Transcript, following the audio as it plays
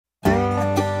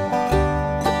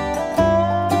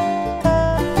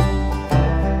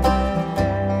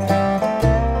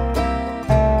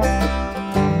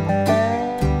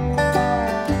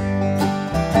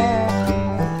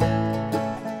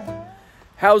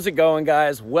How's it going,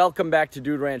 guys? Welcome back to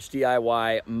Dude Ranch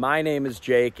DIY. My name is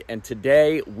Jake, and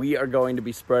today we are going to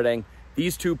be spreading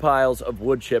these two piles of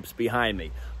wood chips behind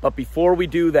me. But before we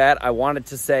do that, I wanted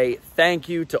to say thank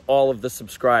you to all of the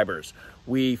subscribers.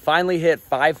 We finally hit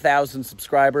 5,000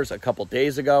 subscribers a couple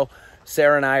days ago.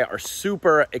 Sarah and I are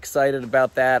super excited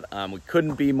about that. We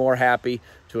couldn't be more happy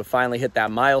to have finally hit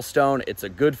that milestone. It's a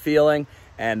good feeling,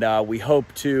 and we hope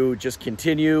to just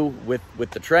continue with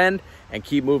the trend and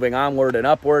keep moving onward and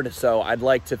upward. So I'd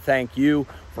like to thank you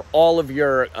for all of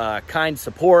your kind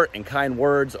support and kind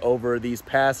words over these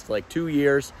past 2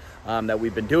 years that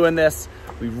we've been doing this.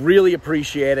 We really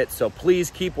appreciate it. So please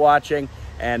keep watching,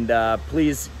 and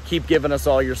please keep giving us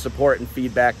all your support and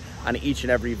feedback on each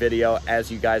and every video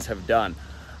as you guys have done.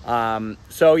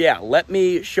 So yeah, let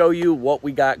me show you what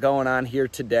we got going on here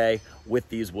today with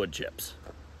these wood chips.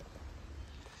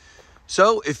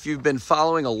 So if you've been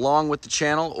following along with the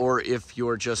channel, or if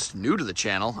you're just new to the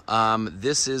channel,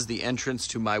 this is the entrance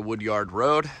to my woodyard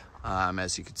road.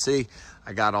 As you can see,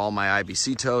 I got all my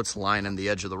IBC totes lining the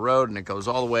edge of the road, and it goes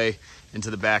all the way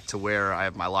into the back to where I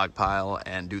have my log pile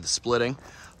and do the splitting.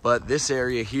 But this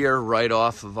area here, right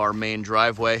off of our main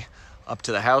driveway up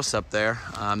to the house up there,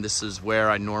 this is where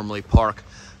I normally park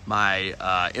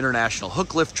my international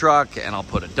hook lift truck, and I'll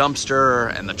put a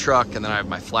dumpster and the truck, and then I have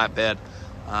my flatbed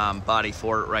body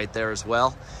for it right there as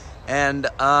well. And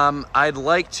I'd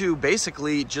like to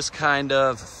basically just kind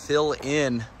of fill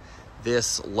in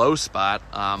this low spot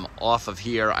off of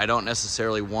here. I don't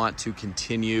necessarily want to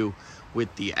continue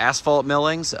with the asphalt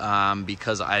millings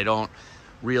because I don't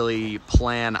really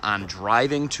plan on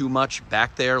driving too much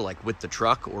back there, like with the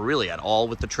truck, or really at all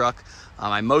with the truck.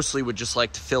 I mostly would just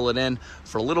like to fill it in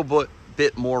for a little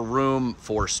bit more room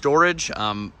for storage,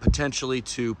 potentially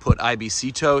to put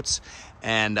IBC totes,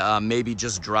 and maybe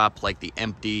just drop like the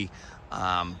empty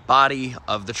body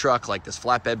of the truck, like this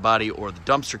flatbed body or the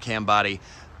dumpster cam body,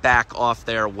 back off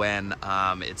there when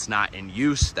it's not in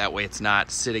use. That way it's not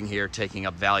sitting here taking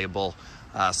up valuable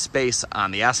space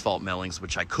on the asphalt millings,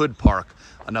 which I could park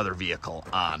another vehicle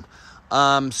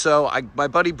on. So my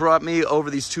buddy brought me over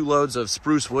these 2 loads of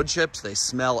spruce wood chips. They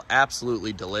smell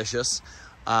absolutely delicious.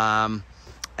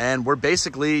 And we're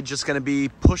basically just going to be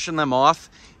pushing them off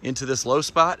into this low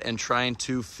spot and trying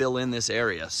to fill in this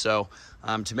area. So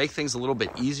to make things a little bit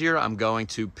easier, I'm going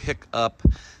to pick up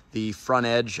the front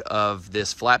edge of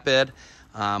this flatbed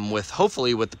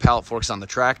hopefully with the pallet forks on the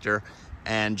tractor,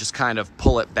 and just kind of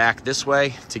pull it back this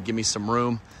way to give me some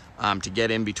room to get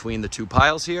in between the 2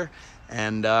 piles here.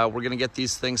 And we're going to get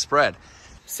these things spread.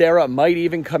 Sarah might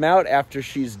even come out after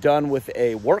she's done with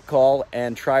a work call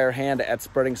and try her hand at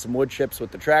spreading some wood chips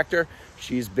with the tractor.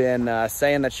 She's been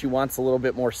saying that she wants a little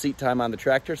bit more seat time on the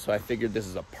tractor, so I figured this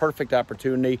is a perfect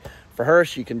opportunity for her.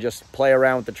 She can just play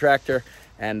around with the tractor,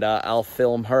 and I'll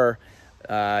film her,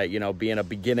 being a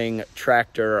beginning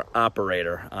tractor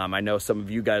operator. I know some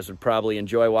of you guys would probably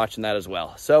enjoy watching that as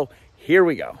well. So here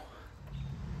we go.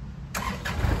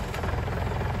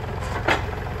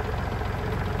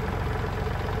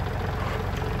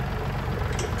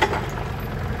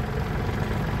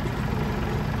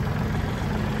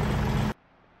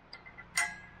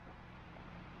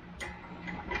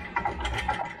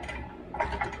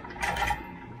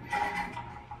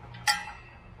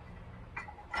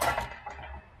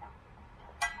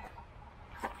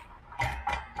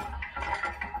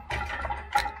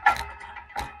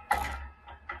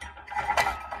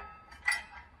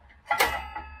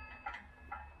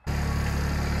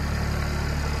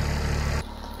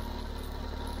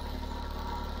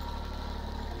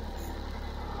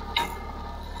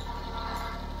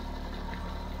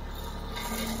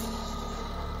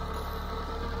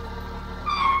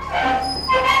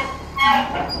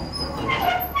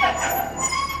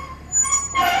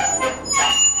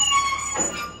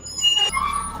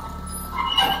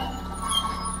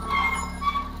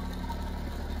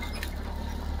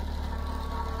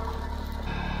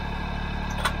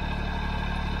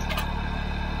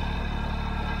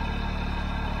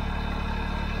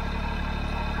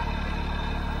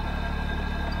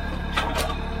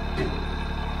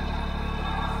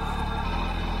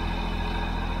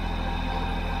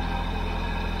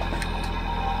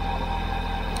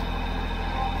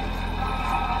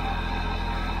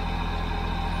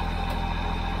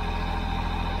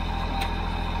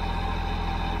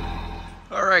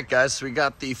 Alright guys, so we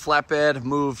got the flatbed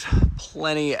moved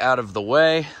plenty out of the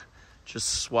way. Just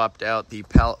swapped out the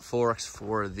pallet forks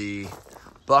for the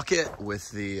bucket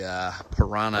with the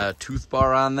Piranha tooth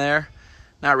bar on there.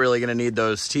 Not really going to need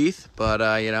those teeth,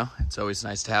 but you know, it's always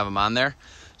nice to have them on there.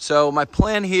 So my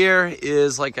plan here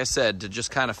is, like I said, to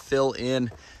just kind of fill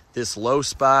in this low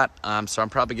spot. So I'm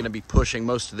probably going to be pushing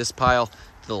most of this pile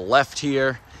to the left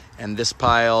here and this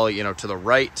pile, you know, to the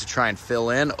right to try and fill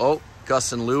in. Oh,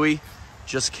 Gus and Louie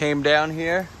just came down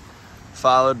here,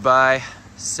 followed by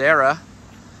Sarah.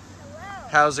 Hello.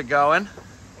 How's it going?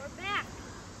 We're back.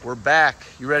 We're back.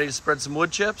 You ready to spread some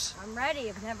wood chips? I'm ready.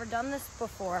 I've never done this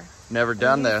before. Never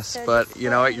done this, but you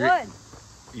know what?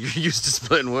 You're used to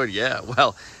splitting wood, yeah.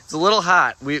 Well, it's a little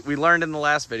hot. We learned in the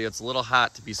last video it's a little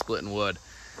hot to be splitting wood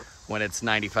when it's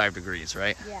 95 degrees,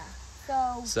 right? Yeah.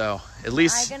 So at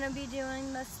least... Am I going to be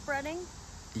doing the spreading?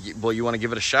 Well, you want to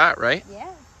give it a shot, right? Yeah.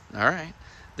 All right.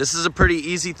 This is a pretty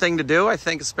easy thing to do, I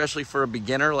think, especially for a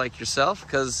beginner like yourself,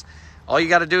 because all you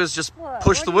got to do is just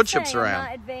push the wood chips around. I'm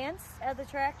not advanced at the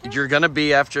tractor? You're going to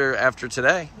be after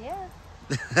today.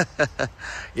 Yeah.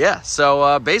 Yeah,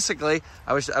 so basically,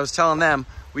 I was telling them,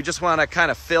 we just want to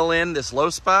kind of fill in this low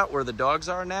spot where the dogs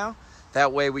are now.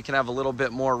 That way we can have a little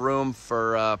bit more room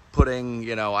for putting,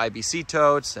 you know, IBC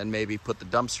totes and maybe put the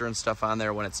dumpster and stuff on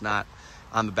there when it's not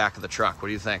on the back of the truck. What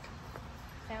do you think?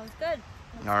 Sounds good.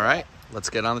 All right, let's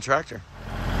get on the tractor.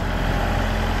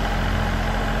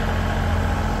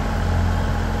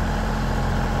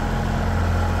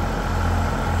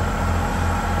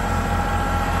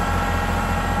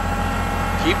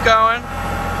 Keep going.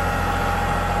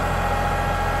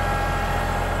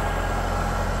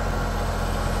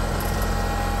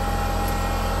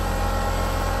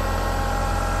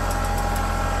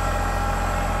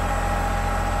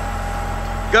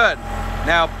 Good.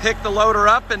 Now pick the loader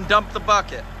up and dump the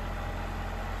bucket.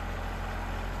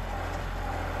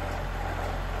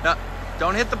 No,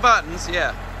 don't hit the buttons,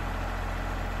 yeah.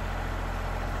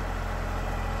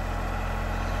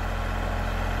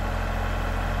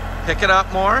 Pick it up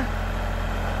more.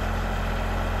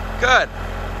 Good.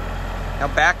 Now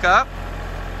back up.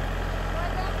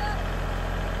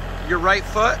 Your right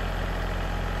foot.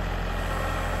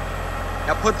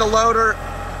 Now put the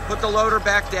loader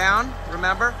back down,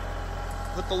 remember?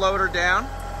 Put the loader down.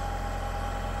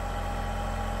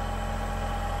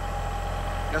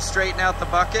 Now straighten out the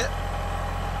bucket.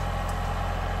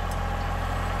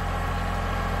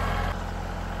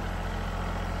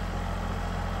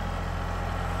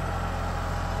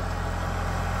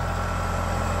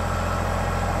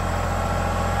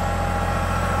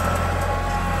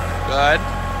 Good.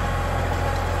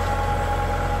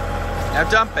 Now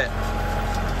dump it.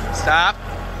 Stop.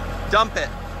 Dump it.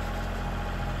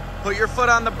 Put your foot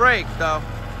on the brake, though.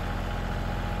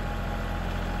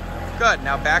 Good.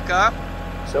 Now back up.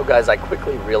 So guys, I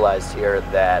quickly realized here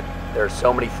that there's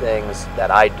so many things that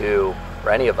I do,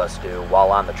 or any of us do, while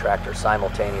on the tractor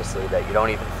simultaneously that you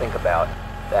don't even think about,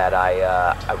 that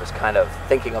I was kind of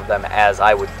thinking of them as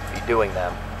I would be doing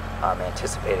them,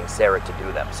 anticipating Sarah to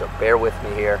do them. So bear with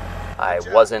me here. I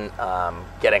wasn't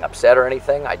getting upset or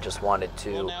anything. I just wanted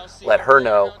to let her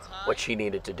know what she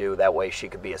needed to do. That way she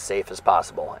could be as safe as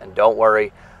possible. And don't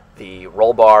worry, the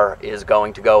roll bar is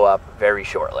going to go up very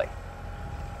shortly.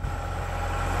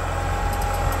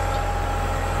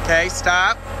 Okay,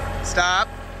 stop. Stop.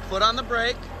 Foot on the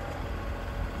brake.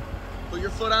 Put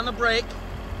your foot on the brake.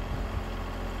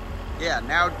 Yeah,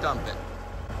 now dump it.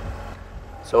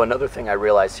 So another thing I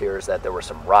realized here is that there were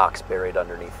some rocks buried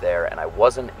underneath there, and I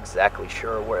wasn't exactly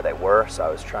sure where they were, so I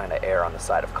was trying to err on the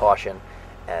side of caution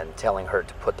and telling her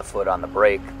to put the foot on the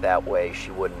brake. That way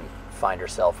she wouldn't find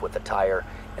herself with a tire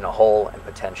in a hole and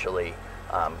potentially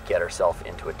get herself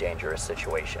into a dangerous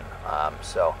situation.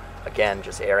 So again,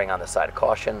 just erring on the side of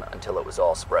caution until it was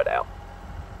all spread out.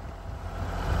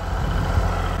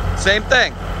 Same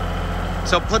thing.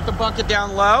 So put the bucket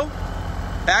down low,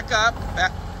 back up,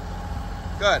 back.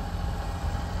 Good.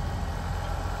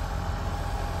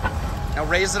 Now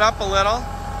raise it up a little.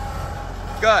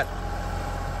 Good.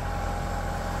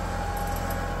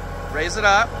 Raise it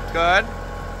up. Good.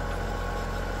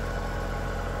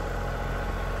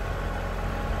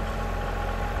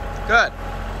 Good.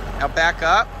 Now back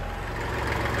up.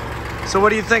 So what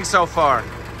do you think so far?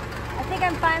 I think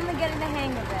I'm finally getting the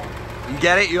hang of it. You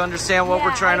get it? You understand what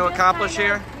we're trying to accomplish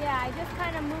here? Yeah, I just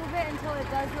kind of move it until it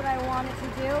does what I want it to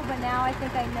do, but now I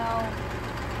think I know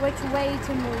which way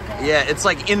to move it. Yeah, it's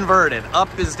like inverted.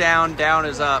 Up is down, down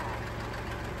is up.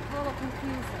 A little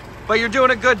confusing. But you're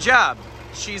doing a good job.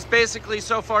 She's basically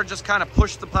so far just kind of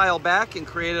pushed the pile back and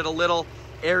created a little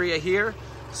area here.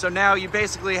 So now you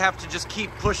basically have to just keep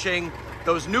pushing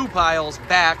those new piles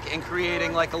back and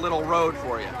creating like a little road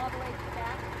for you. All the way to the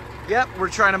back. Yep, we're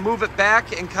trying to move it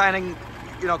back and kind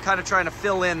of trying to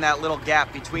fill in that little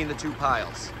gap between the two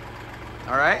piles.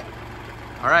 All right?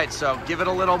 All right, so give it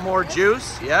a little more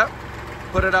juice. Yep.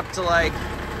 Put it up to like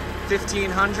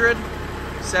 1,500,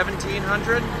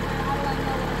 1,700. How do I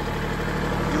know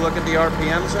look at the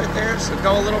RPMs right there? So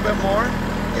go a little bit more.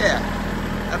 Yeah,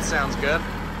 that sounds good.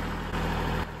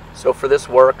 So for this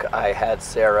work, I had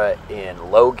Sarah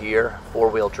in low gear,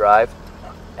 4-wheel drive,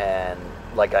 and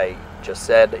like I just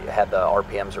said, it had the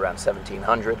RPMs around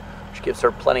 1700, which gives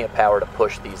her plenty of power to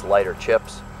push these lighter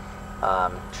chips.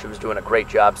 She was doing a great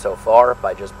job so far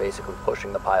by just basically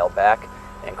pushing the pile back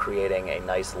and creating a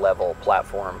nice level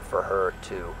platform for her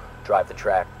to drive the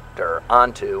tractor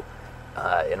onto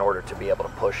in order to be able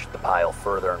to push the pile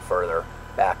further and further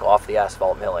back off the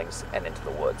asphalt millings and into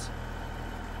the woods.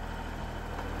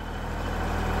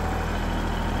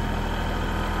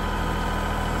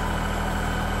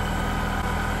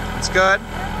 It's good.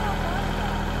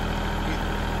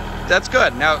 That's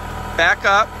good. Now back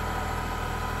up.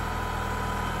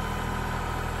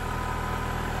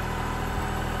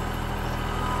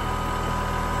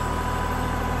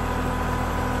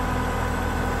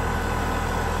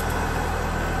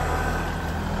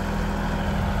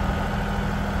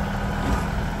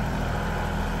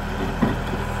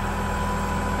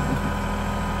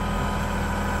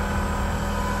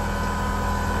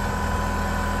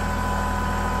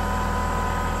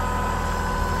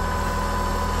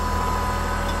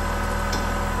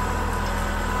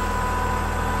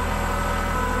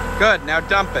 Good, now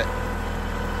dump it.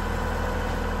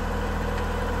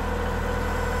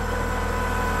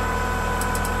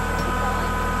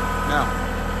 No.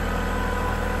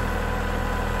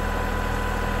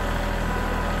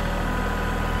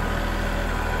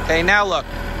 Okay, now look.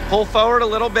 Pull forward a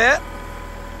little bit.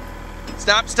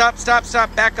 Stop, stop, stop,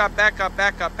 stop. Back up, back up,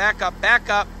 back up, back up, back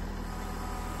up.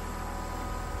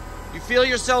 You feel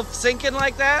yourself sinking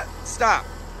like that? Stop.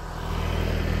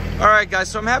 All right, guys,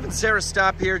 so I'm having Sarah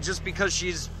stop here just because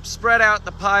she's spread out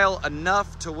the pile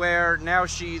enough to where now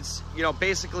she's, you know,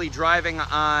 basically driving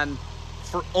on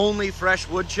for only fresh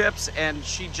wood chips, and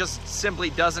she just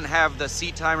simply doesn't have the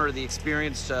seat time or the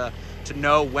experience to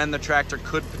know when the tractor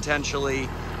could potentially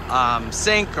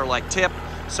sink or like tip.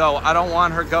 So I don't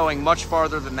want her going much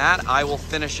farther than that. I will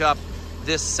finish up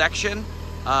this section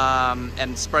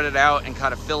and spread it out and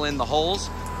kind of fill in the holes,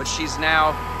 but she's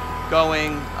now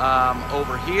going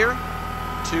over here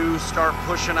to start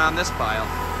pushing on this pile.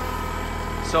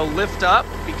 So lift up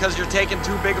because you're taking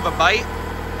too big of a bite.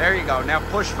 There you go. Now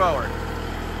push forward.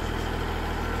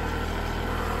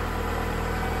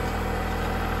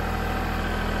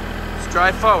 Just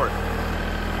drive forward.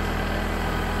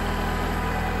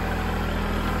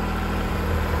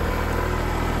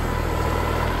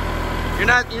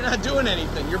 You're not doing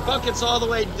anything. Your bucket's all the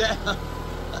way down.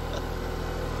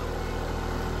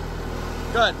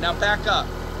 Good, now back up.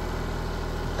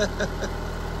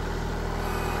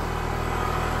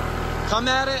 Come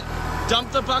at it,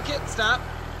 dump the bucket, stop.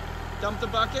 Dump the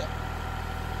bucket.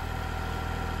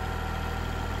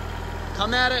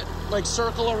 Come at it, like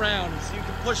circle around so you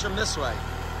can push them this way.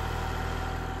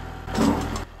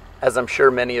 As I'm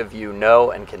sure many of you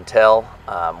know and can tell,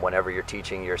 whenever you're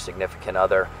teaching your significant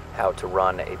other how to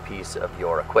run a piece of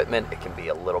your equipment, it can be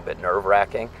a little bit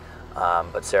nerve-wracking.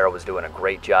 But Sarah was doing a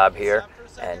great job here,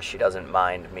 and she doesn't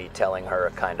mind me telling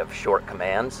her kind of short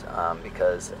commands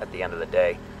because at the end of the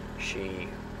day, she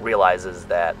realizes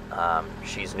that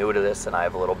she's new to this and I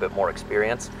have a little bit more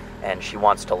experience, and she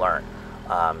wants to learn.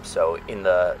 So in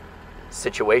the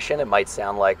situation, it might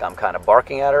sound like I'm kind of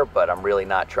barking at her, but I'm really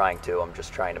not trying to. I'm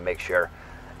just trying to make sure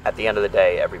at the end of the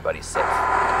day, everybody's safe.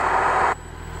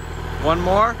 One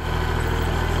more.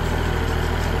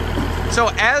 So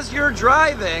as you're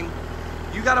driving,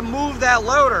 you got to move that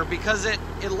loader because it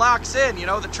locks in. You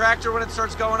know, the tractor, when it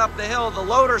starts going up the hill, the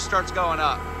loader starts going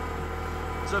up.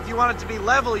 So if you want it to be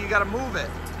level, you got to move it.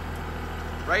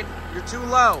 Right? You're too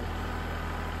low.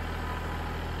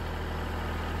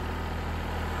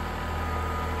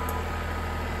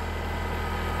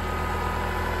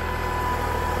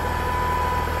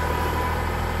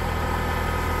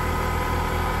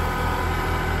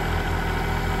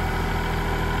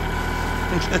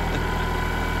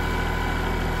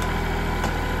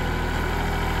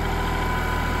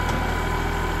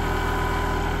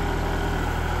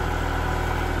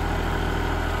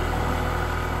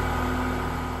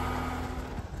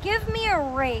 Give me a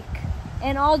rake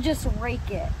and I'll just rake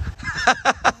it.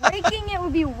 Raking it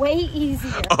would be way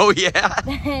easier. Oh yeah?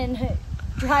 Than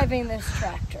driving this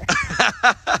tractor.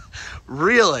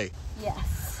 Really?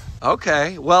 Yes.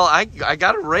 Okay, well I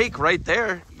got a rake right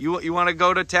there. You want to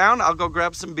go to town? I'll go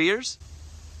grab some beers.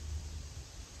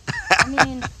 I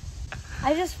mean,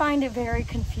 I just find it very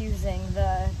confusing,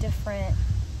 the different...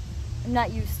 I I'm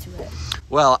not used to it.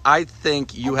 Well, I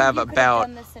think you have about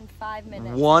done this in 5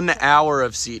 minutes. 1 hour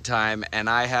of seat time, and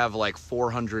I have like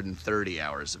 430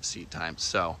 hours of seat time.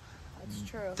 So That's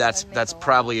true. that's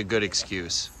probably a good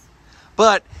excuse.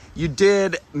 But you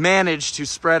did manage to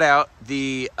spread out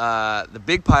the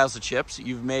big piles of chips.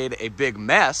 You've made a big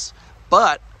mess,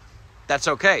 but that's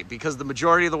okay because the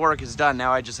majority of the work is done.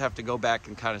 Now I just have to go back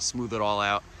and kind of smooth it all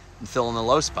out and fill in the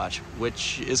low spots,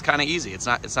 which is kind of easy. It's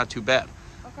not too bad.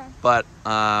 Okay. But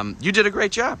you did a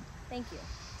great job. Thank you.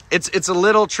 It's a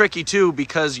little tricky too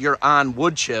because you're on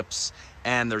wood chips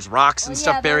and there's rocks and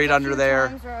stuff buried under there.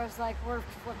 Times where I was like, we're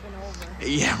flipping over.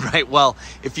 Yeah, right. Well,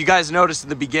 if you guys noticed in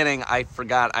the beginning, I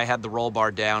forgot I had the roll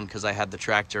bar down because I had the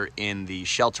tractor in the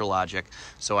shelter logic,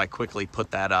 so I quickly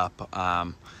put that up.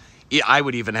 Yeah, I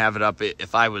would even have it up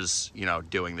if I was,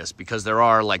 doing this because there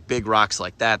are like big rocks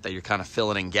like that you're kind of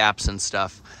filling in gaps and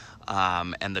stuff,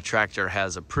 and the tractor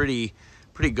has a pretty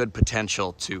good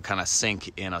potential to kind of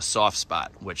sink in a soft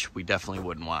spot, which we definitely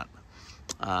wouldn't want.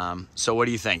 So what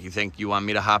do you think? You think you want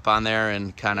me to hop on there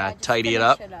and kind of tidy it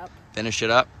up? Finish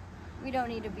it up? We don't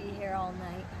need to be here all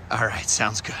night. All right,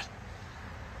 sounds good.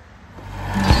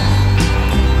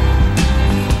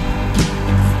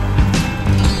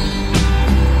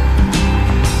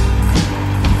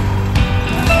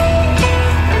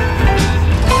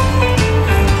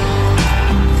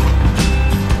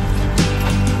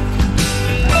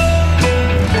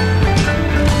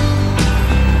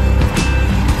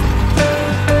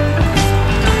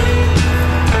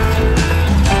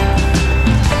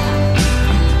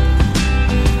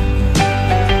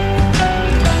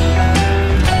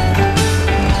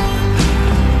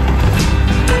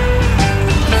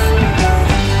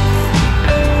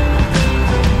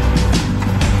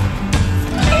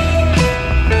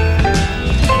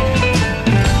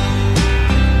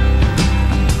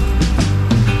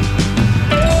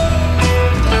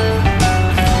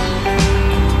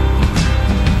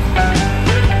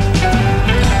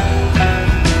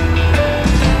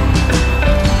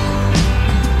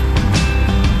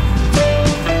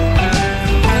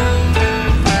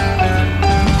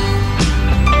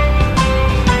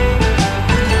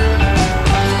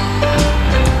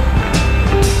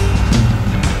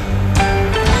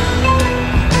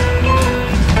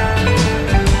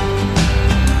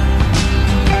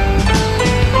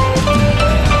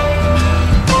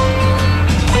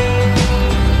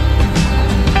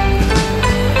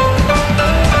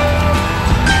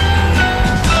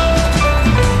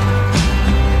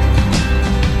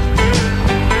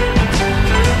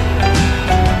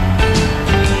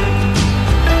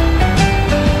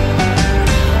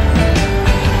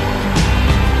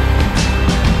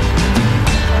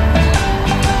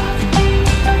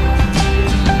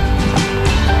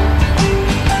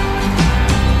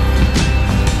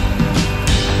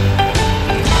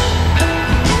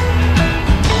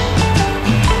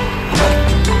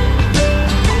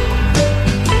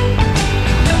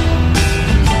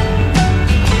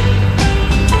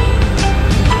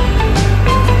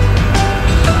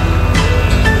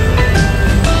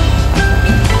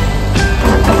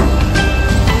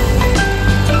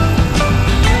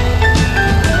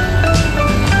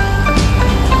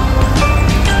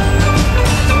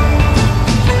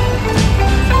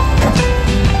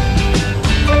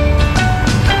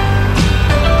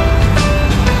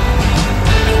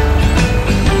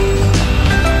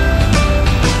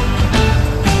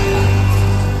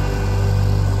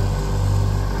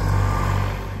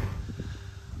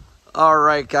 All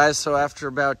right, guys, so after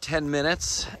about 10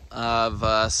 minutes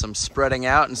of some spreading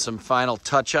out and some final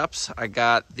touch-ups, I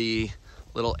got the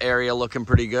little area looking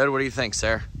pretty good. What do you think,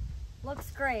 Sarah?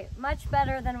 Looks great. Much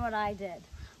better than what I did.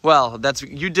 Well,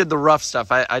 you did the rough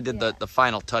stuff. I did the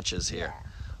final touches here. Yeah.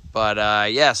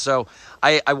 But, yeah, so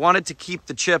I wanted to keep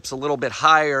the chips a little bit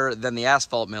higher than the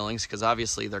asphalt millings because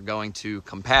obviously they're going to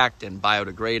compact and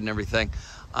biodegrade and everything.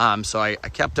 So I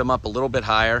kept them up a little bit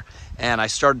higher, and I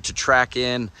started to track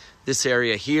in this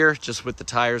area here just with the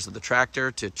tires of the tractor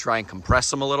to try and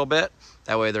compress them a little bit.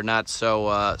 That way they're not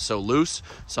so loose.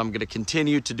 So I'm going to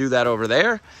continue to do that over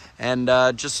there. And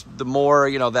just the more,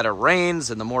 that it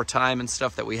rains and the more time and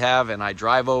stuff that we have and I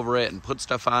drive over it and put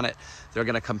stuff on it, they're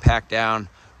going to compact down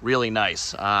really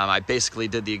nice. I basically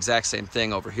did the exact same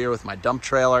thing over here with my dump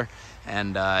trailer,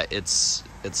 and it's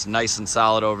nice and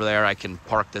solid over there. I can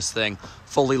park this thing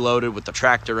fully loaded with the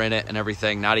tractor in it and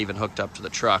everything, not even hooked up to the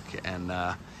truck, and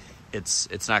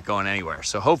it's not going anywhere.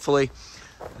 So hopefully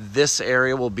this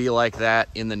area will be like that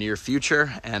in the near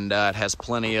future, and it has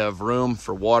plenty of room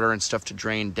for water and stuff to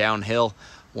drain downhill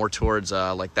more towards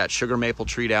like that sugar maple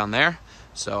tree down there,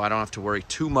 so I don't have to worry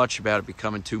too much about it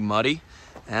becoming too muddy.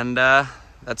 And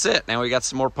that's it. Now we got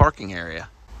some more parking area.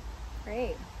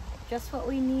 Great. Just what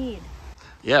we need.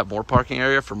 Yeah, more parking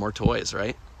area for more toys,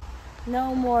 right?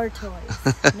 No more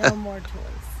toys. No more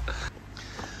toys.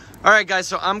 All right, guys,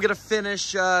 so I'm going to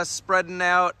finish spreading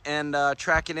out and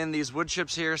tracking in these wood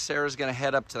chips here. Sarah's going to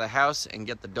head up to the house and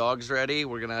get the dogs ready.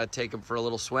 We're going to take them for a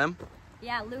little swim.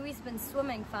 Yeah, Louie's been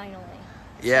swimming finally.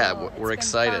 Yeah, so we're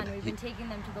excited. Fun. We've been taking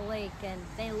them to the lake, and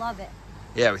they love it.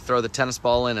 Yeah, we throw the tennis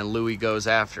ball in, and Louie goes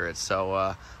after it.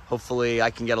 So hopefully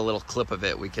I can get a little clip of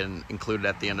it. We can include it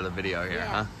at the end of the video here,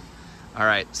 yeah. huh? All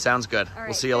right, sounds good. All right,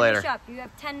 we'll see you later. Up. You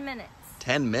have 10 minutes.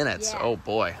 10 minutes? Yeah. Oh,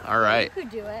 boy. All right. You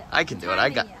could do it. I can do it.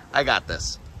 I got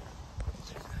this.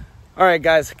 All right,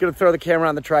 guys, gonna throw the camera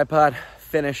on the tripod,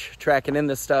 finish tracking in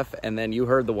this stuff, and then you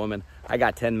heard the woman. I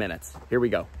got 10 minutes. Here we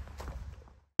go.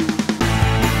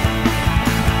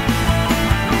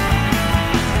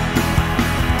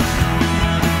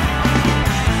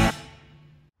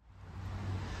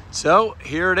 So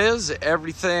here it is,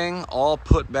 everything all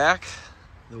put back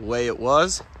the way it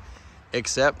was,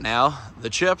 except now the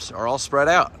chips are all spread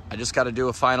out. I just got to do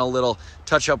a final little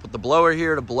touch up with the blower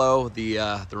here to blow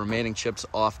the remaining chips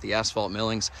off the asphalt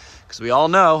millings, because we all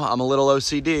know I'm a little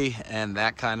OCD and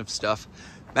that kind of stuff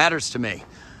matters to me.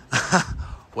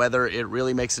 Whether it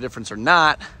really makes a difference or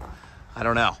not, I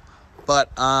don't know.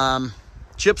 But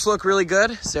chips look really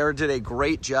good. Sarah did a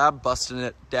great job busting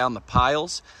it down the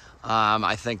piles.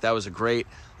 I think that was a great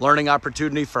learning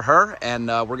opportunity for her, and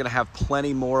we're gonna have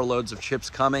plenty more loads of chips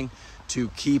coming to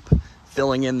keep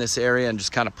filling in this area and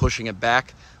just kind of pushing it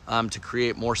back to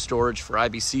create more storage for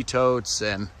IBC totes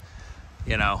and,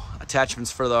 you know,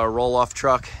 attachments for the roll-off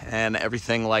truck and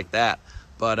everything like that.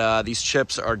 But these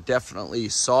chips are definitely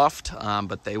soft,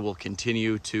 but they will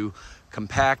continue to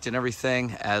compact and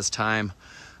everything as time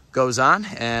goes on.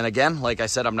 And again, like I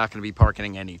said, I'm not gonna be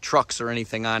parking any trucks or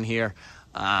anything on here.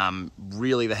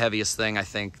 Really the heaviest thing I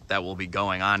think that will be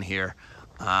going on here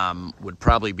would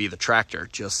probably be the tractor,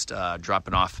 just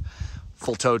dropping off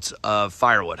full totes of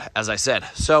firewood, as I said.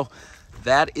 So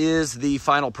that is the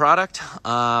final product.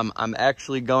 I'm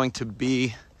actually going to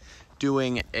be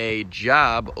doing a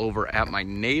job over at my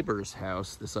neighbor's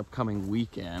house this upcoming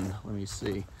weekend. Let me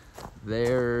see.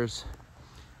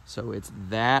 So it's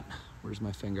that, where's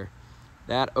my finger?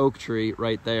 That oak tree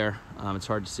right there. It's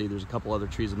hard to see, there's a couple other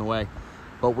trees in the way.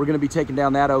 But we're gonna be taking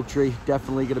down that oak tree,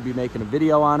 definitely gonna be making a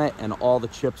video on it, and all the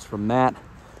chips from that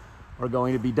are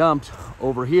going to be dumped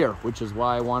over here, which is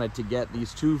why I wanted to get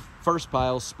these two first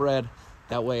piles spread.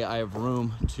 That way I have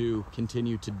room to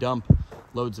continue to dump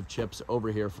loads of chips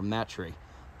over here from that tree.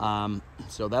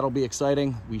 So that'll be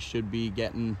exciting. We should be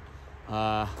getting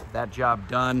that job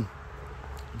done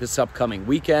this upcoming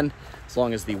weekend, as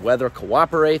long as the weather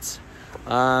cooperates.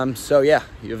 So yeah,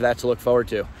 you have that to look forward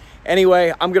to.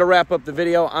 Anyway, I'm gonna wrap up the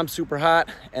video. I'm super hot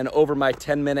and over my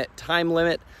 10-minute time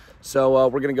limit. So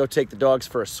we're gonna go take the dogs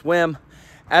for a swim.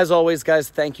 As always, guys,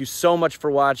 thank you so much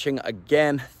for watching.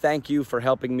 Again, thank you for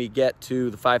helping me get to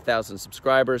the 5,000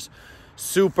 subscribers.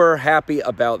 Super happy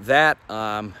about that.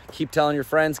 Keep telling your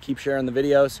friends, keep sharing the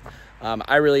videos.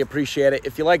 I really appreciate it.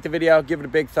 If you like the video, give it a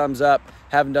big thumbs up.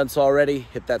 Haven't done so already,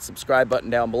 hit that subscribe button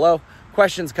down below.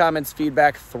 Questions, comments,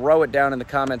 feedback, throw it down in the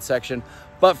comment section.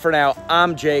 But for now,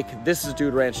 I'm Jake. This is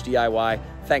Dude Ranch DIY.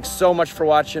 Thanks so much for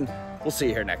watching. We'll see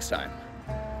you here next time.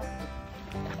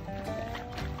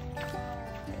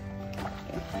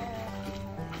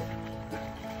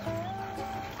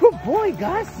 Good boy,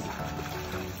 Gus.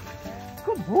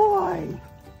 Good boy.